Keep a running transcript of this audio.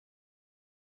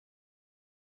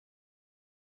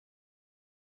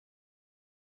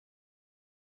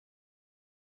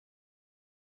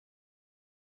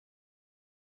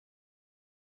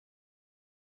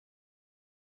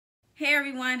Hey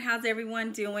everyone, how's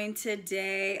everyone doing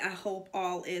today? I hope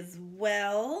all is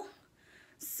well.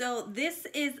 So this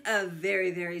is a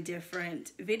very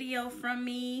different video from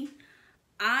me.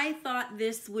 I thought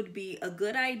this would be a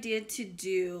good idea to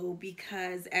do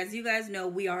because, as you guys know,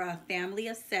 we are a family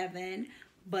of 7,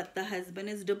 but the husband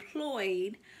is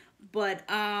deployed. But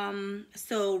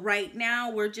so right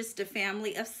now we're just a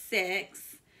family of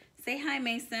 6. Say hi,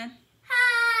 Mason.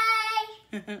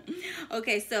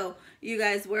 Okay, so you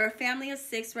guys, we're a family of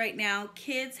 6 right now.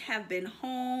 Kids have been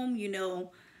home,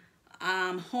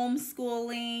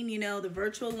 homeschooling, the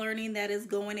virtual learning that is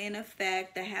going in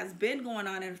effect, that has been going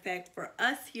on in effect for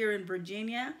us here in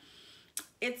Virginia.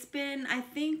 It's been, I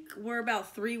think we're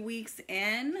about 3 weeks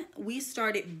in. We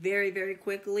started very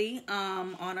quickly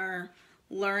on our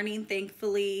learning.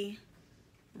 Thankfully,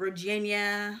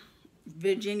 Virginia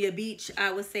Beach,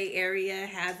 I would say, area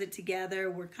has it together.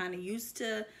 We're kind of used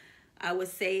to, I would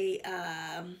say,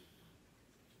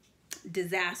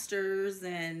 disasters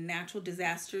and natural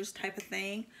disasters type of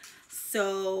thing.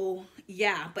 So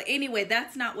yeah, but anyway,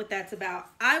 that's not what that's about.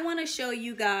 I want to show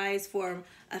you guys, for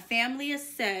a family of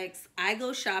 6, I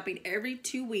go shopping every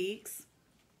 2 weeks.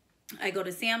 I go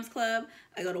to Sam's Club,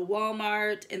 I go to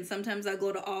Walmart, and sometimes I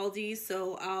go to Aldi.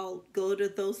 So I'll go to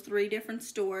those 3 different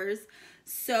stores.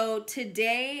 So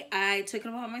today I took it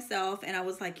upon myself and I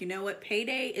was like, you know what,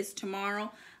 payday is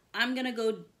tomorrow. I'm gonna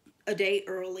go a day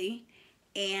early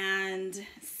and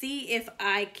see if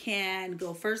I can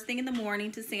go first thing in the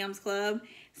morning to Sam's Club,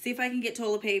 see if I can get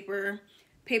toilet paper,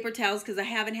 paper towels, because I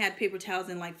haven't had paper towels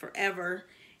in like forever,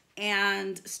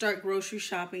 and start grocery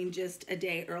shopping just a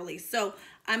day early. So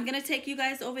I'm gonna take you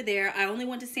guys over there. I only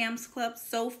went to Sam's Club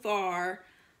so far.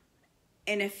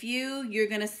 In a few, you're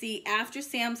gonna see, after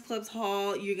Sam's Club's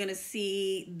haul, you're gonna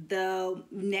see the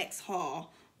next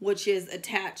haul, which is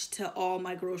attached to all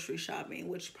my grocery shopping,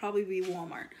 which probably be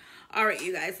Walmart. All right,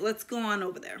 you guys, let's go on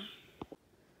over there.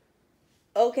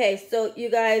 Okay, so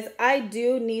you guys, I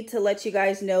do need to let you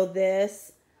guys know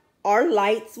this. Our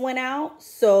lights went out,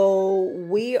 so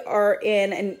we are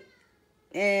in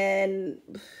and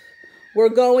we're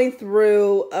going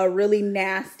through a really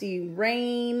nasty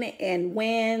rain and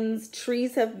winds.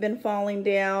 Trees have been falling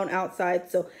down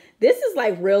outside. So this is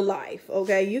like real life,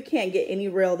 okay? You can't get any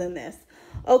real than this.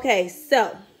 Okay,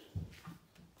 so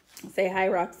say hi,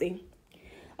 Roxy.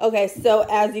 Okay, so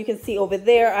as you can see over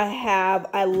there,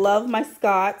 I love my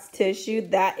Scott's tissue.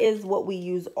 That is what we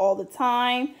use all the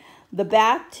time. The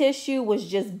bath tissue was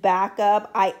just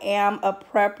backup. I am a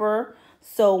prepper,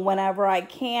 so whenever I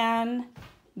can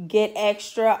get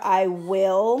extra, I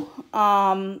will.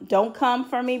 Don't come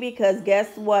for me, because guess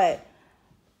what?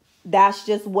 That's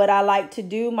just what I like to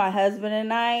do, my husband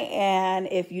and I. And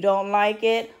if you don't like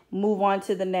it, move on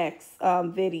to the next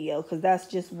video, because that's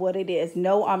just what it is.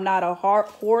 No, I'm not a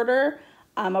hoarder.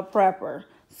 I'm a prepper.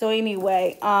 So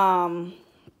anyway, I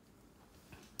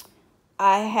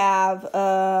have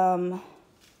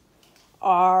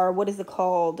our, what is it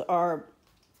called? Our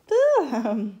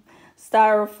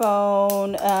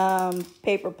styrofoam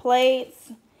paper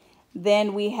plates.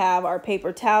 Then we have our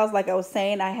paper towels. Like I was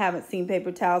saying, I haven't seen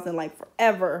paper towels in like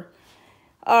forever.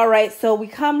 All right, so we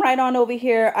come right on over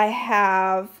here. I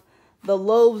have the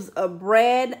loaves of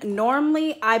bread.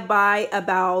 Normally I buy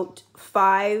about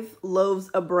 5 loaves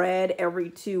of bread every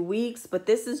 2 weeks, but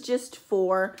this is just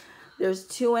 4. There's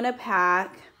 2 in a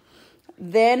pack.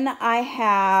 Then I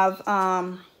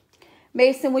have,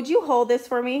 Mason, would you hold this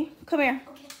for me? Come here.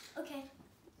 Okay.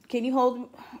 Can you hold?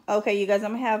 Okay, you guys,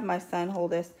 I'm gonna have my son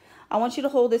hold this. I want you to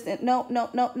hold this.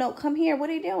 No. Come here. What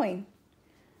are you doing?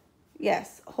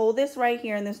 Yes, hold this right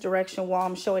here in this direction while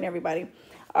I'm showing everybody.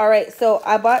 All right, so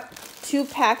I bought 2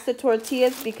 packs of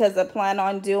tortillas because I plan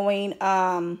on doing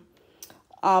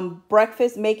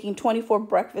breakfast, making 24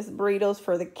 breakfast burritos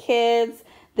for the kids.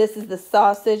 This is the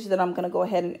sausage that I'm gonna go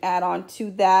ahead and add on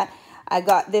to that. I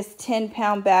got this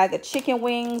 10-pound bag of chicken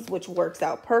wings, which works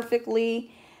out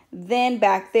perfectly. Then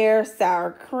back there,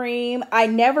 sour cream. I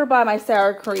never buy my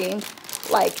sour cream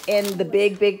like in the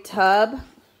big tub.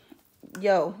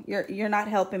 Yo, you're not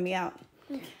helping me out.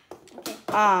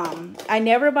 I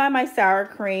never buy my sour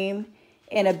cream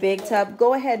in a big tub.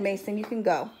 Go ahead, Mason, you can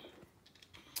go.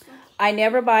 I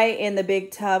never buy it in the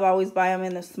big tub. I always buy them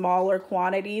in the smaller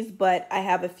quantities, but I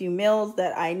have a few meals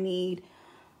that I need.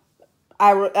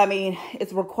 I mean,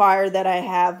 it's required that I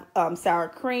have sour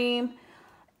cream.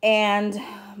 And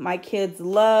my kids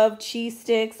love cheese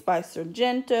sticks by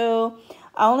Sargento.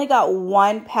 I only got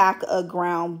 1 pack of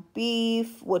ground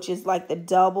beef, which is like the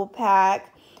double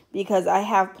pack, because I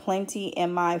have plenty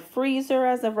in my freezer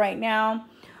as of right now.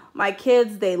 My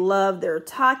kids, they love their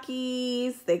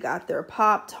Takis. They got their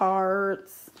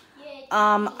Pop-Tarts.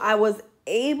 I was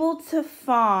able to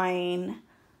find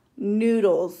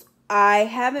noodles. I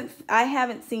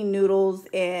haven't seen noodles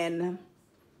in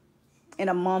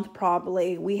a month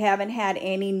probably. We haven't had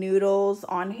any noodles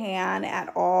on hand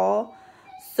at all.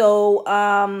 So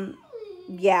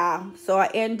yeah, so I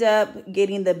end up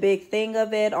getting the big thing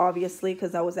of it, obviously,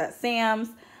 because I was at Sam's.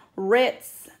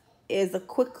 Ritz is a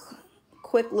quick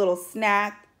little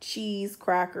snack, cheese,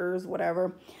 crackers,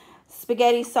 whatever.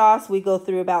 Spaghetti sauce, we go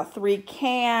through about 3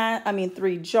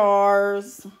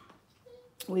 jars.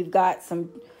 We've got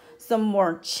some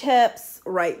more chips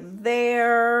right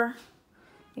there.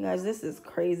 You guys, this is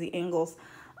crazy angles.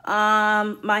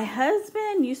 My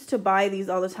husband used to buy these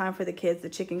all the time for the kids, the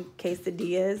chicken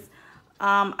quesadillas.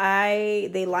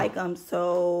 They like them,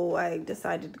 so I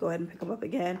decided to go ahead and pick them up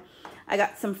again. I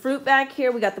got some fruit back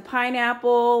here. We got the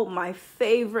pineapple, my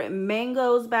favorite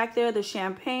mangoes back there, the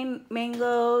champagne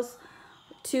mangoes.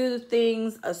 2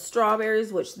 things of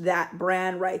strawberries, which that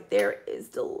brand right there is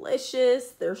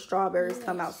delicious. Their strawberries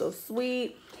come out so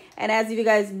sweet. And as you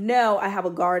guys know, I have a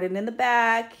garden in the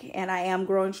back and I am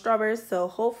growing strawberries. So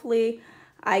hopefully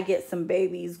I get some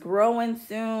babies growing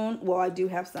soon. Well, I do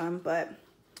have some, but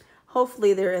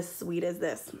hopefully they're as sweet as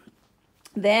this.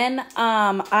 Then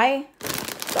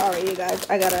sorry you guys,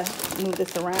 I gotta move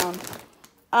this around.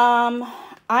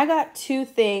 I got 2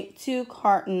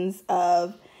 cartons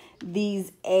of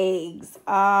these eggs.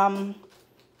 I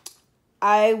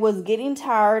was getting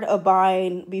tired of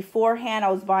buying beforehand. I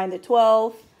was buying the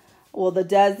 12, well, the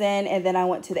dozen, and then I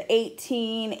went to the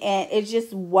 18, and it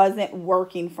just wasn't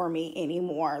working for me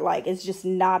anymore. Like, it's just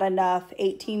not enough.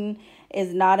 18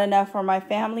 is not enough for my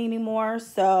family anymore.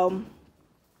 So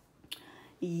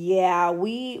yeah,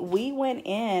 we went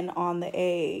in on the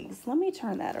eggs. Let me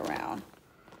turn that around.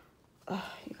 Oh,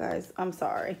 you guys, I'm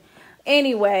sorry.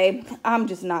 Anyway, I'm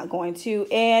just not going to.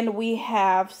 And we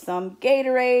have some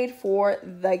Gatorade for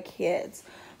the kids.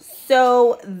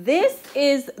 So this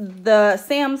is the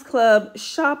Sam's Club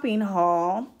shopping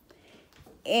haul.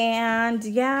 And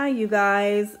yeah, you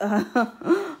guys,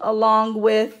 along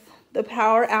with the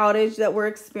power outage that we're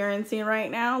experiencing right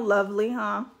now. Lovely,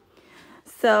 huh?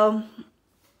 So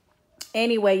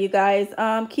anyway, you guys,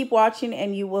 keep watching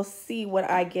and you will see what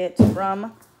I get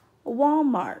from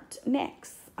Walmart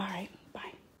next. All right,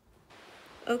 bye.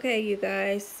 Okay, you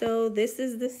guys, so this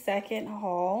is the second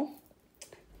haul.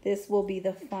 This will be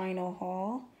the final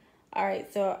haul. All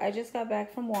right, so I just got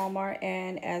back from Walmart,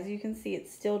 and as you can see,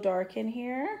 it's still dark in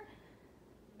here.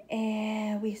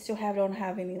 And we still don't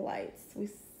have any lights. We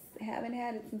haven't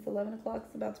had it since 11 o'clock.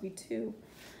 It's about to be 2.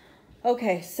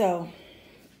 Okay, so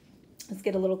let's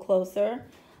get a little closer.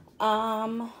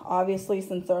 Obviously,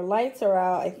 since our lights are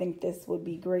out, I think this would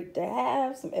be great to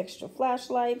have some extra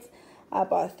flashlights. I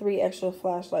bought 3 extra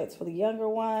flashlights for the younger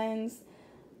ones.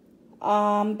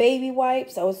 Baby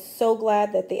wipes. I was so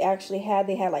glad that they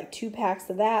had like 2 packs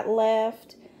of that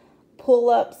left.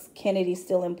 Pull-ups. Kennedy's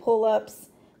still in pull-ups.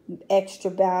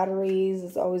 Extra batteries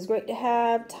is always great to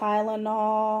have.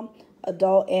 Tylenol,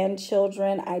 adult and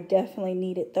children. I definitely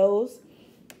needed those.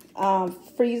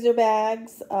 Freezer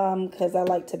bags, because I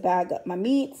like to bag up my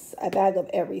meats. I bag up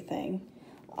everything.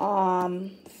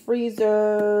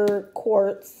 Freezer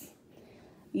quarts.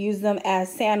 Use them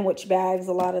as sandwich bags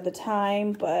a lot of the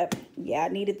time, but yeah, I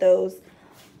needed those.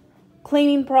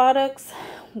 Cleaning products.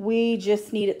 We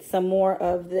just needed some more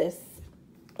of this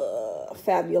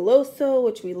Fabuloso,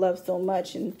 which we love so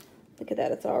much, and look at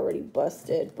that, it's already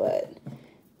busted, but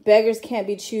beggars can't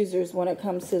be choosers when it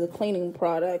comes to the cleaning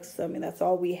products. I mean, that's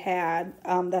all we had.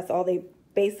 That's all they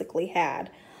basically had.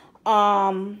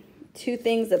 2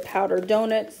 things of powdered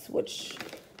donuts, which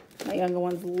my younger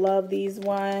ones love these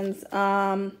ones.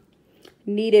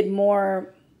 Needed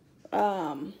more,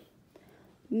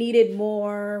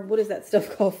 what is that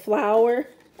stuff called? Flour.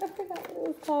 I forgot what it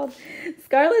was called.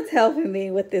 Scarlett's helping me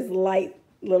with this light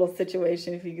little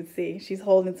situation, if you can see. She's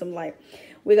holding some light.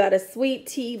 We got a sweet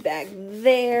tea back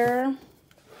there.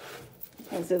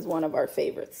 This is one of our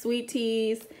favorite sweet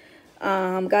teas.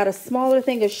 Got a smaller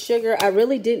thing of sugar. I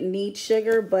really didn't need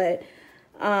sugar, but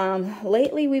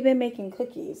lately we've been making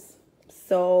cookies.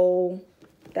 So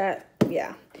that,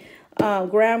 yeah.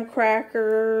 Graham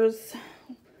crackers.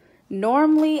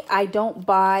 Normally, I don't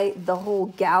buy the whole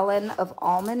gallon of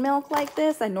almond milk like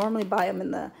this. I normally buy them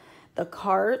in the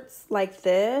carts like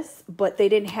this, but they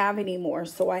didn't have any more,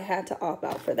 so I had to opt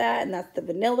out for that, and that's the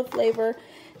vanilla flavor.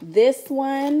 This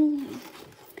one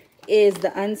is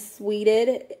the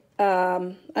unsweetened,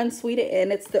 and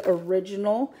it's the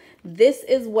original. This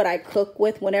is what I cook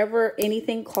with. Whenever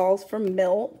anything calls for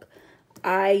milk,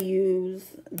 I use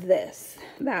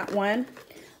that one.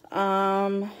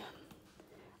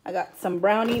 I got some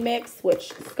brownie mix,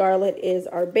 which Scarlett is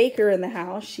our baker in the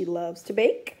house. She loves to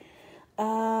bake.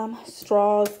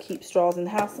 Straws, keep straws in the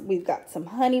house. We've got some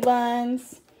honey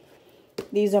buns.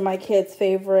 These are my kids'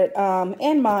 favorite,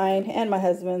 and mine and my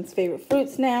husband's favorite fruit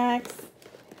snacks.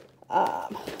 How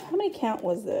many count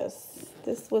was this?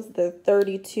 This was the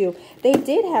 32. They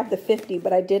did have the 50,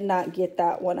 but I did not get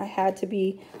that one. I had to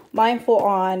be mindful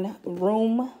on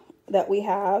room that we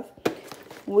have.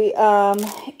 And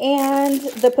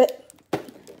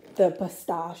the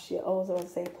pistachio. Oh, I was going to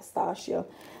say pistachio.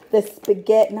 The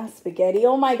spaghetti, not spaghetti.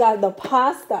 Oh my God, the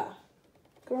pasta.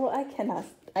 Girl, I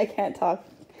can't talk.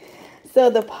 So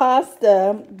the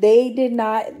pasta, they did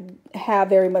not have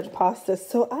very much pasta,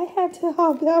 so I had to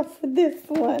opt out for this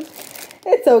one.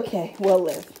 It's okay, we'll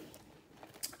live.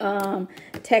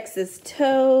 Texas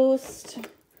toast.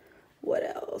 What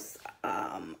else?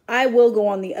 I will go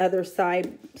on the other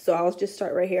side, so I'll just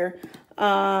start right here.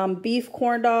 Beef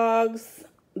corn dogs.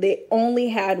 They only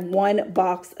had one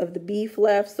box of the beef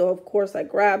left, so of course I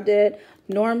grabbed it.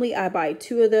 Normally I buy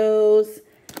 2 of those.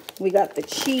 We got the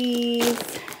cheese.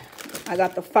 I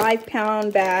got the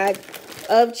 5-pound bag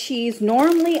of cheese.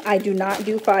 Normally I do not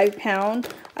do 5-pound.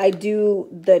 I do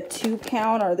the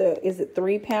 2-pound or is it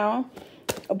 3-pound?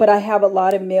 But I have a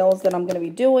lot of meals that I'm going to be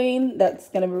doing that's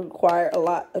going to require a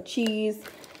lot of cheese.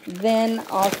 Then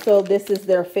also, this is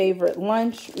their favorite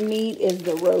lunch meat, is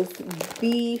the roast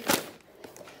beef.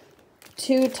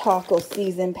 2 taco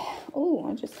season. Oh,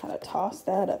 I just kind of tossed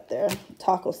that up there.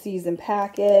 Taco season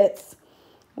packets.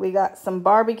 We got some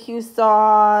barbecue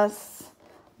sauce.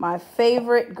 My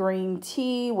favorite green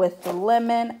tea with the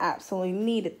lemon. Absolutely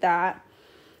needed that.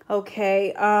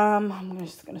 Okay, I'm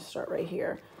just going to start right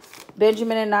here.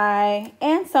 Benjamin and I,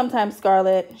 and sometimes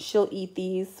Scarlett, she'll eat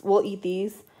these. We'll eat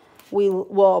these.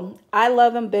 Well, I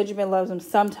love them. Benjamin loves them.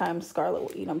 Sometimes Scarlett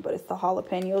will eat them, but it's the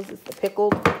jalapenos. It's the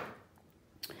pickled.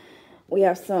 We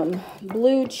have some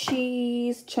blue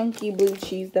cheese, chunky blue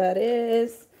cheese that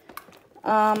is.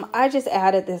 I just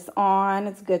added this on.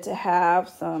 It's good to have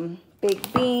some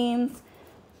baked beans.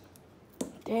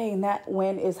 Dang, that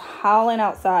wind is howling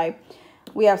outside.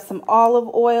 We have some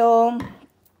olive oil,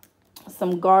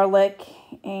 some garlic,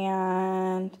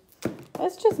 and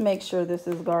let's just make sure this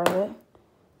is garlic.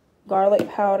 Garlic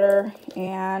powder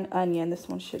and onion. This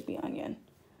one should be onion.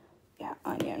 Yeah,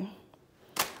 onion.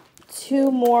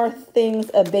 2 more things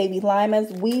of baby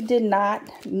limas. We did not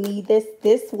need this.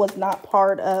 This was not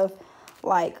part of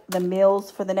like the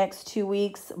meals for the next 2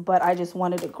 weeks, but I just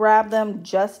wanted to grab them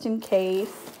just in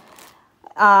case.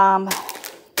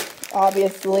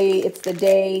 Obviously it's the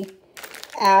day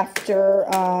after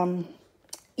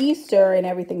Easter and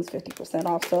everything's 50%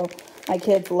 off, so my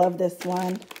kids love this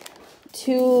one.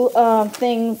 2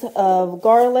 things of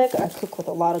garlic. I cook with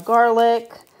a lot of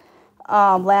garlic.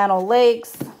 Llano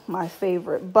Lakes, my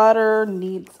favorite butter,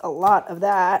 needs a lot of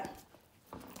that.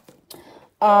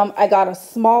 I got a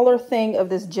smaller thing of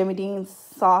this Jimmy Dean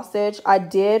sausage. I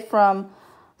did from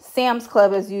Sam's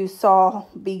Club, as you saw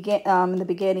in the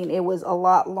beginning. It was a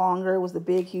lot longer. It was the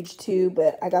big, huge tube,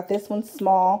 but I got this one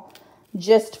small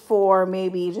just for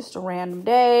maybe just a random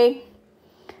day.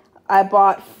 I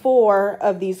bought 4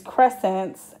 of these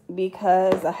crescents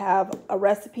because I have a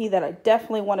recipe that I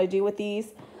definitely want to do with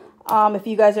these. If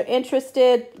you guys are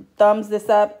interested, thumbs this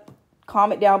up,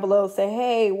 comment down below, say,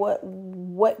 hey,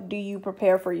 what do you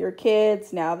prepare for your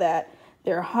kids now that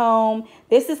they're home?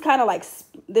 This is kind of like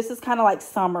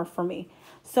summer for me.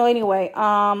 So anyway,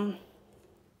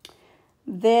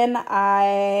 then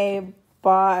I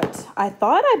thought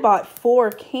I bought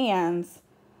 4 cans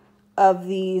of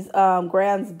these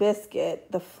Grand's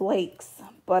biscuit, the flakes,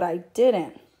 but I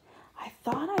didn't. I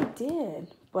thought I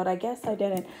did, but I guess I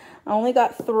didn't. I only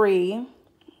got 3,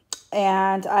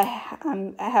 and I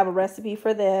have a recipe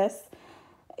for this.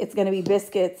 It's going to be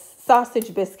biscuits,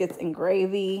 sausage biscuits and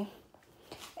gravy.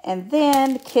 And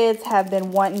then the kids have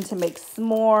been wanting to make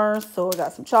s'mores, so I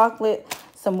got some chocolate,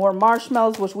 some more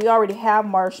marshmallows, which we already have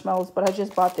marshmallows, but I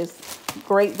just bought this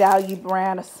Great Value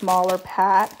brand, a smaller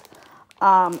pack.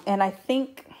 And I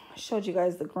think I showed you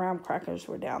guys the graham crackers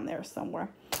were down there somewhere.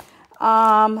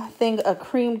 Thing of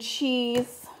cream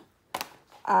cheese.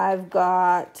 I've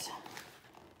got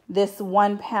this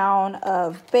 1 pound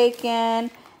of bacon.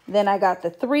 Then I got the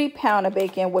 3 pound of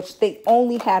bacon, which they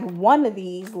only had 1 of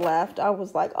these left. I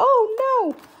was like,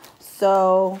 oh no.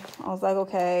 So I was like,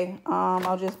 okay,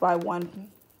 I'll just buy 1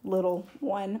 little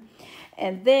one.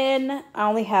 And then I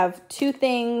only have 2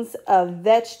 things of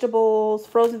vegetables,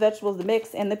 frozen vegetables, the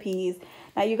mix and the peas.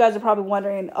 Now you guys are probably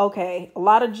wondering, okay, a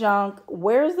lot of junk.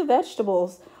 Where's the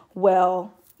vegetables?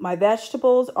 Well, my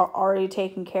vegetables are already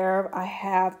taken care of. I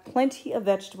have plenty of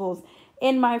vegetables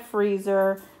in my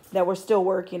freezer that we're still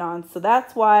working on. So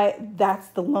that's why that's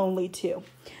the lonely 2.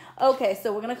 Okay,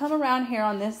 so we're going to come around here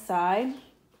on this side.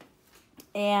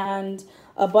 And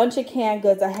a bunch of canned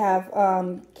goods. I have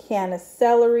can of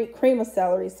celery, cream of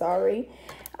celery, sorry.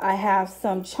 I have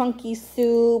some chunky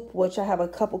soup, which I have a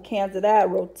couple cans of that,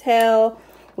 Rotel.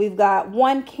 We've got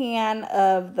 1 can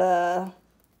of the,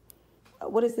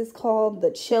 what is this called?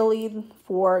 The chili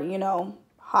for, you know,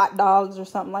 hot dogs or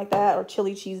something like that, or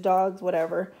chili cheese dogs,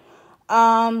 whatever.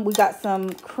 We got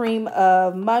some cream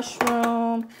of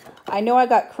mushroom. I know I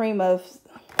got cream of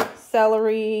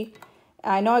celery.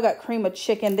 I know I got cream of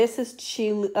chicken. This is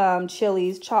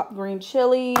chilies, chopped green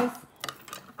chilies.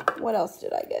 What else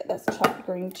did I get? That's chopped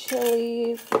green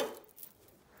chilies.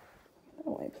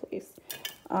 Oh, wait, please.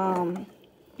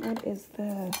 What is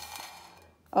this?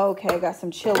 Okay, I got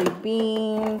some chili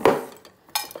beans.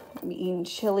 I'll be eating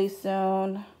chili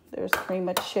soon. There's cream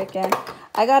of chicken.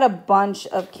 I got a bunch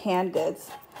of canned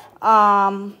goods.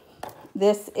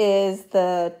 This is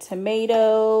the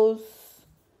tomatoes.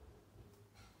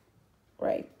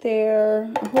 Right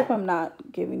there. I hope I'm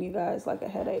not giving you guys like a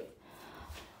headache.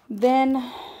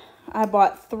 Then I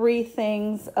bought 3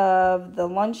 things of the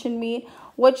luncheon meat,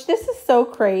 which this is so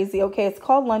crazy. Okay, it's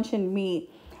called luncheon meat.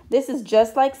 This is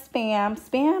just like Spam.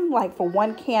 Spam, like for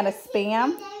 1 can of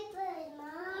Spam.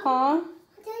 Huh?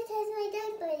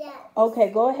 Okay,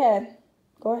 go ahead.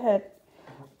 Go ahead.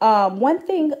 1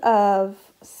 thing of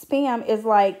Spam is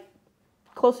like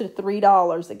closer to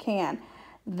 $3 a can.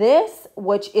 This,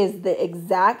 which is the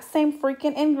exact same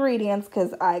freaking ingredients,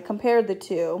 because I compared the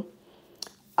 2.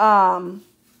 And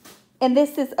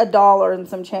this is $1 and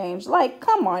some change. Like,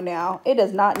 come on now. It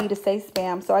does not need to say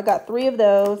Spam. So I got 3 of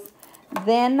those.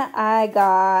 Then I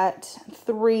got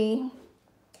 3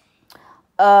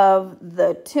 of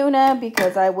the tuna,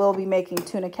 because I will be making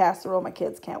tuna casserole. My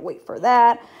kids can't wait for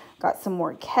that. Got some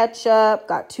more ketchup.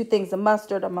 Got 2 things of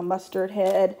mustard. I'm a mustard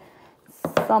head.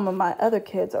 Some of my other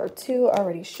kids are too. I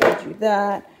already showed you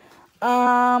that.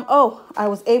 Oh, I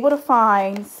was able to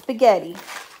find spaghetti.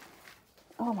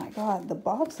 Oh my God, the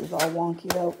box is all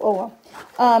wonky though. Oh,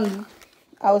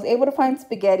 I was able to find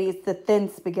spaghetti. It's the thin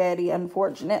spaghetti,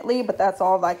 unfortunately, but that's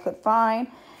all I could find.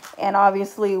 And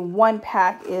obviously 1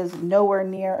 pack is nowhere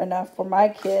near enough for my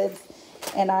kids.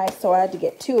 And so I had to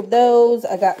get 2 of those.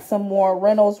 I got some more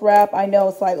Reynolds wrap. I know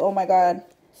it's like, oh my God.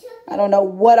 I don't know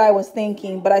what I was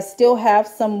thinking, but I still have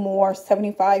some more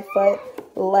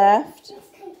 75-foot left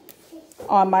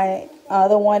on my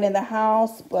other one in the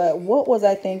house. But what was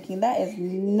I thinking? That is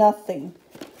nothing.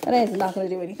 That is not going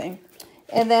to do anything.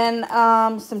 And then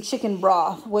some chicken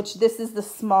broth, which this is the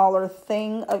smaller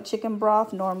thing of chicken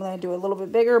broth. Normally I do a little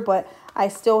bit bigger, but I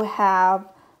still have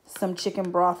some chicken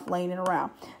broth laying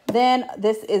around. Then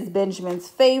this is Benjamin's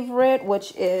favorite,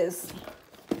 which is,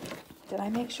 did I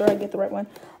make sure I get the right one?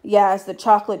 Yeah, it's the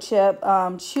chocolate chip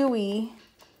chewy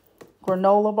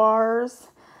granola bars.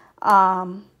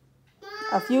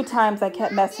 A few times I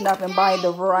kept messing up and buying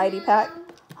the variety pack.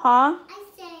 Huh?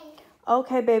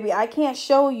 Okay, baby, I can't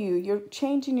show you. You're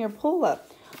changing your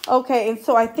pull-up. Okay, and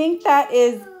so I think that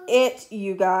is it,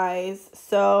 you guys.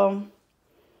 So,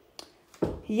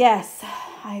 yes,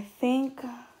 I think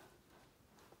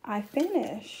I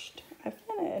finished.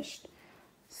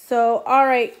 So, all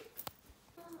right.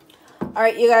 All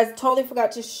right, you guys, totally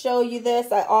forgot to show you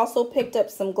this. I also picked up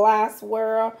some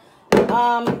glassware.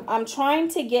 I'm trying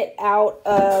to get out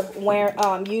of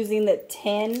using the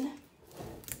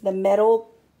metal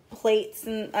plates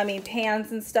and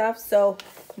pans and stuff. So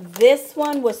this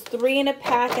one was 3 in a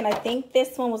pack, and I think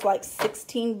this one was like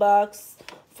 16 bucks,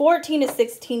 14 to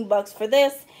 16 bucks for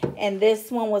this, and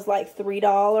this one was like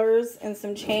 $3 and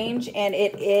some change, and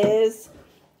it is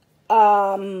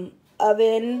oven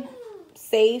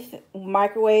safe,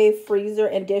 microwave, freezer,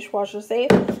 and dishwasher safe.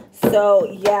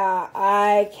 So yeah,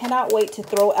 I cannot wait to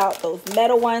throw out those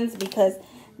metal ones because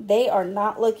they are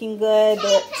not looking good.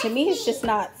 To me, it's just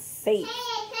not safe.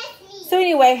 So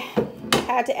anyway,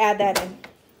 had to add that in.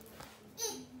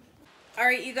 All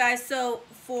right, you guys, so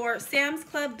for Sam's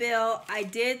Club bill, I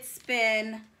did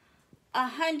spend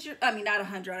 $100, not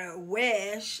 $100, I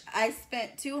wish. I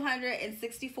spent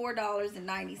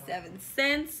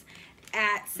 $264.97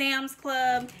 at Sam's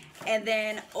Club, and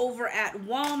then over at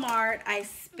Walmart I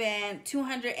spent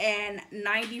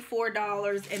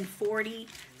 $294.40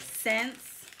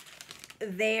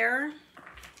 there.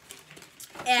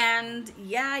 And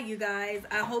yeah, you guys,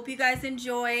 I hope you guys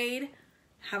enjoyed.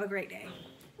 Have a great day.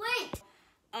 Wait.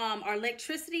 Our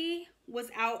electricity was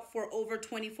out for over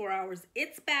 24 hours.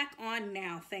 It's back on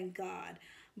now, thank God.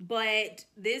 But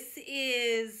this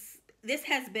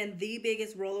has been the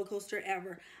biggest roller coaster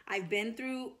ever. I've been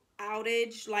through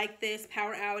outage like this,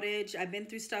 power outage. I've been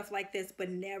through stuff like this, but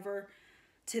never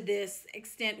to this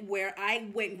extent where I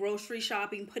went grocery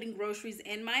shopping, putting groceries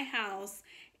in my house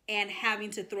and having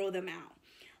to throw them out.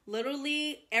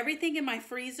 Literally everything in my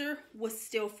freezer was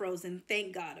still frozen.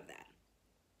 Thank God of that.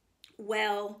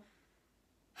 Well,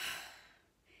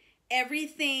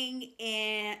 everything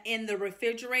in the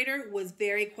refrigerator was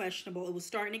very questionable. It was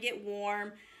starting to get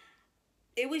warm.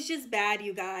 It was just bad,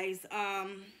 you guys.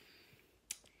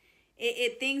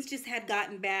 Things just had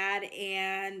gotten bad,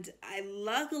 and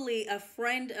luckily a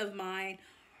friend of mine,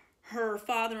 her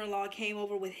father-in-law came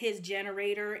over with his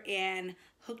generator and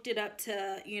hooked it up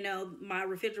to, you know, my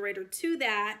refrigerator to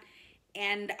that,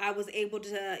 and I was able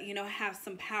to, you know, have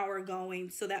some power going,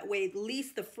 so that way at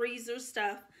least the freezer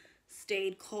stuff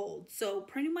stayed cold. So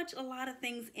pretty much a lot of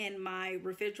things in my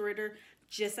refrigerator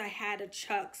just I had to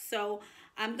chuck. So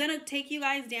I'm gonna take you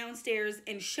guys downstairs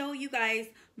and show you guys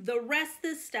the rest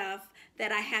of the stuff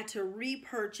that I had to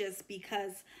repurchase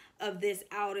because of this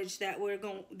outage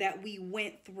that we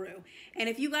went through. And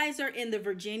if you guys are in the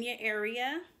Virginia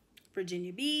area,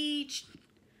 Virginia Beach,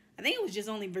 I think it was just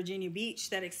only Virginia Beach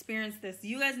that experienced this.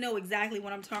 You guys know exactly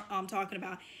what I'm talking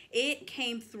about. It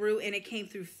came through, and it came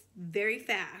through very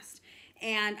fast.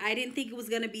 And I didn't think it was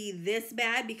going to be this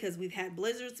bad because we've had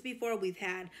blizzards before. We've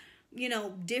had, you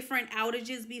know, different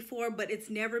outages before, but it's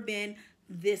never been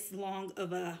this long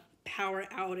of a power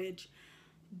outage.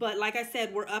 But like I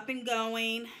said, we're up and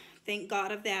going. Thank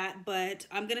God of that. But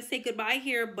I'm going to say goodbye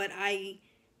here, but I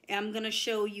am going to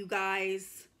show you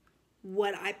guys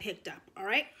what I picked up. All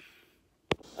right.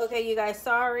 Okay, you guys,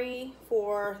 sorry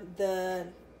for the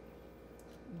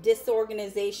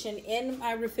disorganization in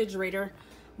my refrigerator,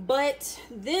 but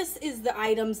this is the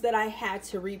items that I had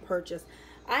to repurchase.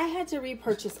 I had to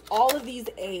repurchase all of these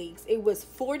eggs. It was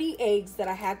 40 eggs that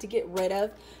I had to get rid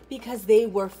of because they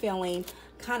were feeling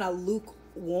kind of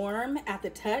lukewarm at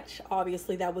the touch.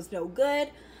 Obviously, that was no good.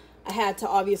 I had to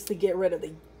obviously get rid of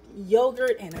the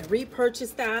yogurt, and I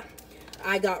repurchased that.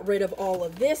 I got rid of all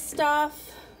of this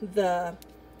stuff, the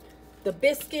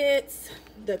biscuits,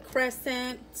 the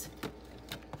crescent,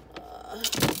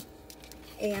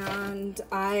 and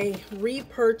I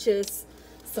repurchased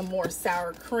some more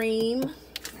sour cream.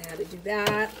 I had to do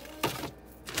that.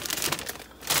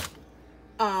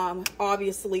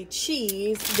 Obviously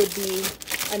cheese would be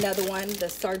another one, the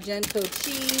Sargento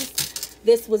cheese.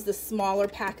 This was the smaller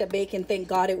pack of bacon. Thank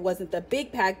God it wasn't the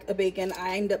big pack of bacon.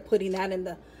 I ended up putting that in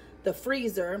the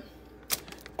freezer.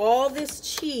 All this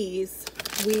cheese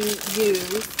we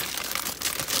used.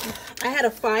 I had a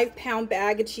 5-pound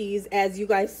bag of cheese, as you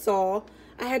guys saw.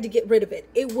 I had to get rid of it.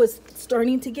 It was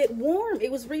starting to get warm.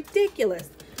 It was ridiculous.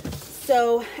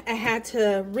 So I had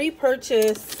to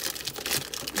repurchase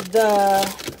the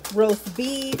roast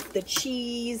beef, the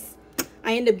cheese.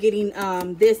 I ended up getting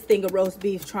this thing of roast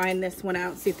beef, trying this one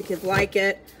out, see if the kids like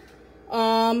it.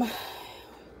 I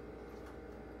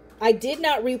did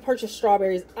not repurchase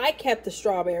strawberries. I kept the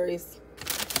strawberries.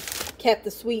 Kept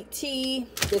the sweet tea.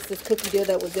 This is cookie dough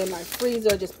that was in my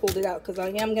freezer. I just pulled it out because I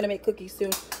am going to make cookies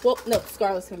soon. Well, no,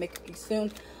 Scarlett's going to make cookies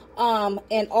soon.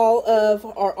 And all of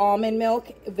our almond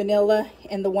milk, vanilla,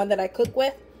 and the one that I cook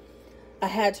with, I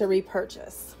had to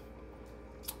repurchase.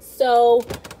 So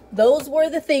those were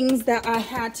the things that I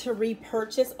had to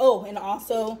repurchase. Oh, and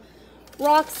also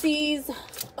Roxy's.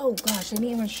 Oh gosh, I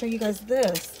didn't even show you guys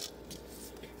this.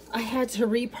 I had to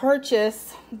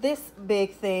repurchase this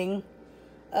big thing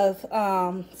of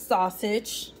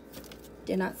sausage.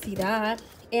 Did not see that.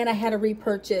 And I had to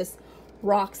repurchase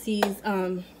Roxy's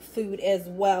food as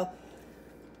well.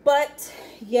 But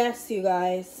yes, you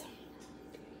guys,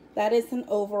 that is an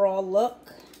overall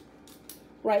look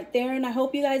right there, and I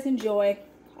hope you guys enjoy.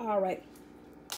 All right.